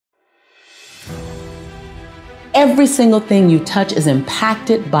Every single thing you touch is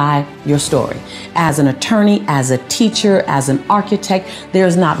impacted by your story. As an attorney, as a teacher, as an architect,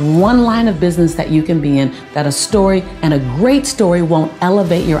 there's not one line of business that you can be in that a story, and a great story, won't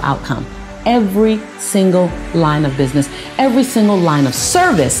elevate your outcome. Every single line of business, every single line of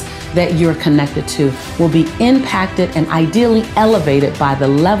service that you're connected to will be impacted and ideally elevated by the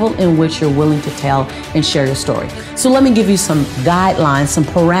level in which you're willing to tell and share your story. So let me give you some guidelines, some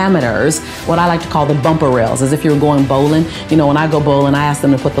parameters, what I like to call the bumper rails, as if you're going bowling. You know, when I go bowling, I ask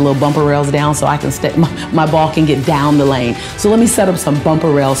them to put the little bumper rails down so I can my ball can get down the lane. So let me set up some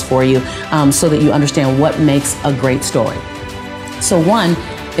bumper rails for you so that you understand what makes a great story. So one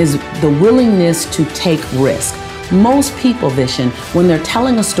is the willingness to take risk. Most people, Vishen, when they're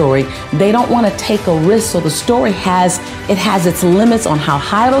telling a story, they don't want to take a risk, so the story has its limits on how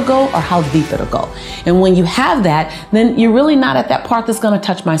high it'll go or how deep it'll go. And when you have that, then you're really not at that part that's going to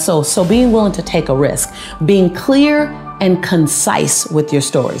touch my soul. So being willing to take a risk, being clear and concise with your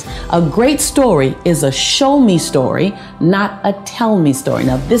stories. A great story is a show me story, not a tell me story.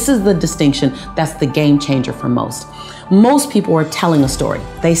 Now, this is the distinction that's the game changer for most. Most people are telling a story.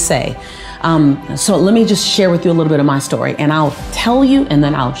 They say, so let me just share with you a little bit of my story, and I'll tell you and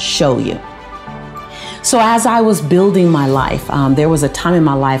then I'll show you. So as I was building my life, there was a time in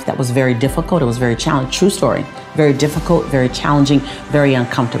my life that was very difficult. It was very challenging. True story. Very difficult, very challenging, very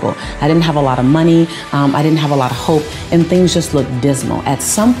uncomfortable. I didn't have a lot of money. I didn't have a lot of hope, and things just looked dismal. At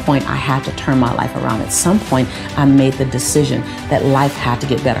some point, I had to turn my life around. At some point, I made the decision that life had to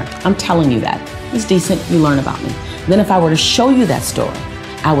get better. I'm telling you that. It's decent. You learn about me. Then if I were to show you that story,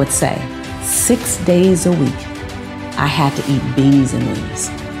 I would say 6 days a week, I had to eat beanies and weenies.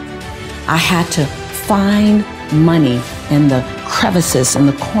 I had to find money in the crevices and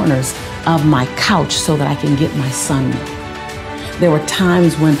the corners of my couch so that I can get my son milk. There were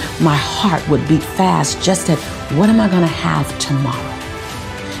times when my heart would beat fast just at what am I going to have tomorrow?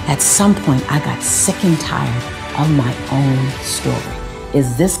 At some point, I got sick and tired of my own story.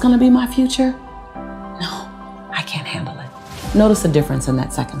 Is this going to be my future? No, I can't handle it. Notice the difference in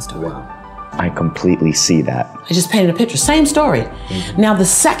that second story. Wow. I completely see that. I just painted a picture, same story. Now the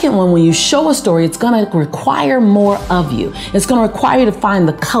second one, when you show a story, it's gonna require more of you. It's gonna require you to find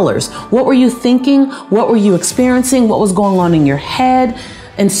the colors. What were you thinking? What were you experiencing? What was going on in your head?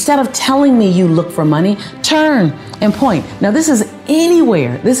 Instead of telling me you look for money, turn and point. Now this is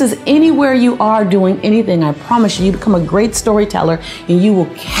anywhere. This is anywhere you are doing anything. I promise you, you become a great storyteller and you will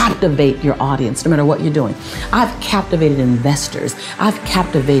captivate your audience no matter what you're doing. I've captivated investors. I've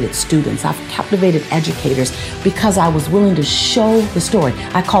captivated students. I've captivated educators because I was willing to show the story.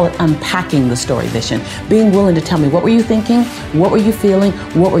 I call it unpacking the story, Vishen. Being willing to tell me, what were you thinking? What were you feeling?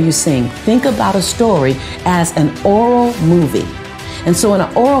 What were you seeing? Think about a story as an oral movie. And so in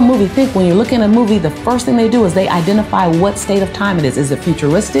an oral movie, think when you're looking at a movie, the first thing they do is they identify what state of time it is. Is it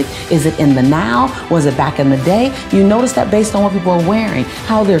futuristic? Is it in the now? Was it back in the day? You notice that based on what people are wearing,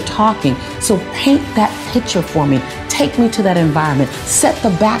 how they're talking. So paint that picture for me. Take me to that environment. Set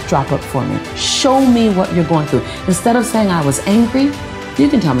the backdrop up for me. Show me what you're going through. Instead of saying I was angry, you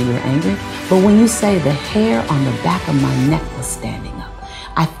can tell me you were angry. But when you say the hair on the back of my neck was standing up,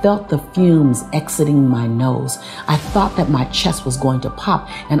 I felt the fumes exiting my nose. I thought that my chest was going to pop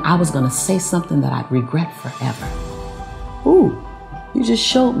and I was going to say something that I'd regret forever. Ooh, you just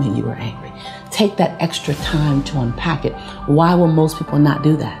showed me you were angry. Take that extra time to unpack it. Why will most people not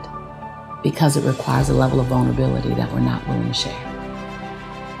do that? Because it requires a level of vulnerability that we're not willing to share.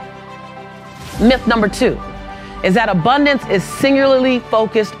 Myth number 2 is that abundance is singularly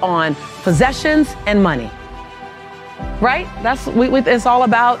focused on possessions and money. Right? It's all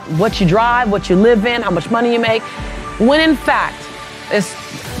about what you drive, what you live in, how much money you make. When in fact, it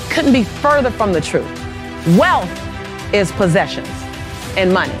couldn't be further from the truth. Wealth is possessions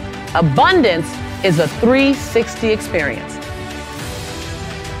and money. Abundance is a 360 experience.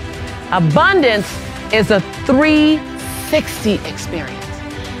 Abundance is a 360 experience.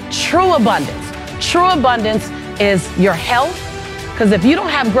 True abundance is your health, because if you don't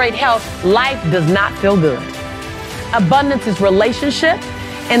have great health, life does not feel good. Abundance is relationship,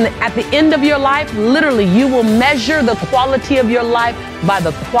 and at the end of your life, literally, you will measure the quality of your life by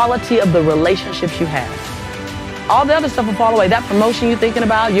the quality of the relationships you have. All the other stuff will fall away. That promotion you're thinking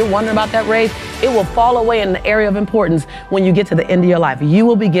about, you're wondering about that raise, it will fall away in the area of importance when you get to the end of your life. You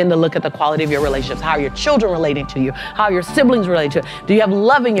will begin to look at the quality of your relationships. How are your children relating to you? How are your siblings relating to you? Do you have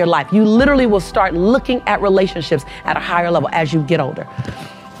love in your life? You literally will start looking at relationships at a higher level as you get older.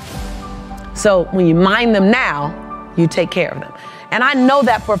 So when you mind them now, you take care of them. And I know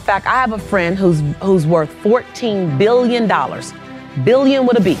that for a fact. I have a friend who's worth $14 billion. Billion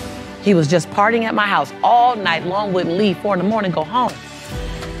with a B. He was just partying at my house all night long, wouldn't leave, 4 in the morning, go home.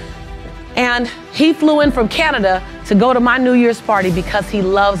 And he flew in from Canada to go to my New Year's party because he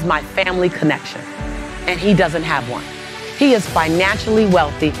loves my family connection. And he doesn't have one. He is financially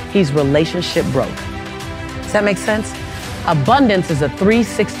wealthy. He's relationship broke. Does that make sense? Abundance is a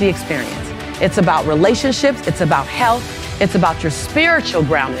 360 experience. It's about relationships. It's about health. It's about your spiritual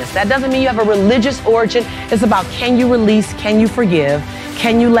groundedness. That doesn't mean you have a religious origin. It's about, can you release? Can you forgive?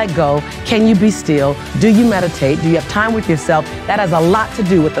 Can you let go? Can you be still? Do you meditate? Do you have time with yourself? That has a lot to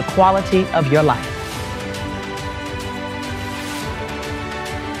do with the quality of your life.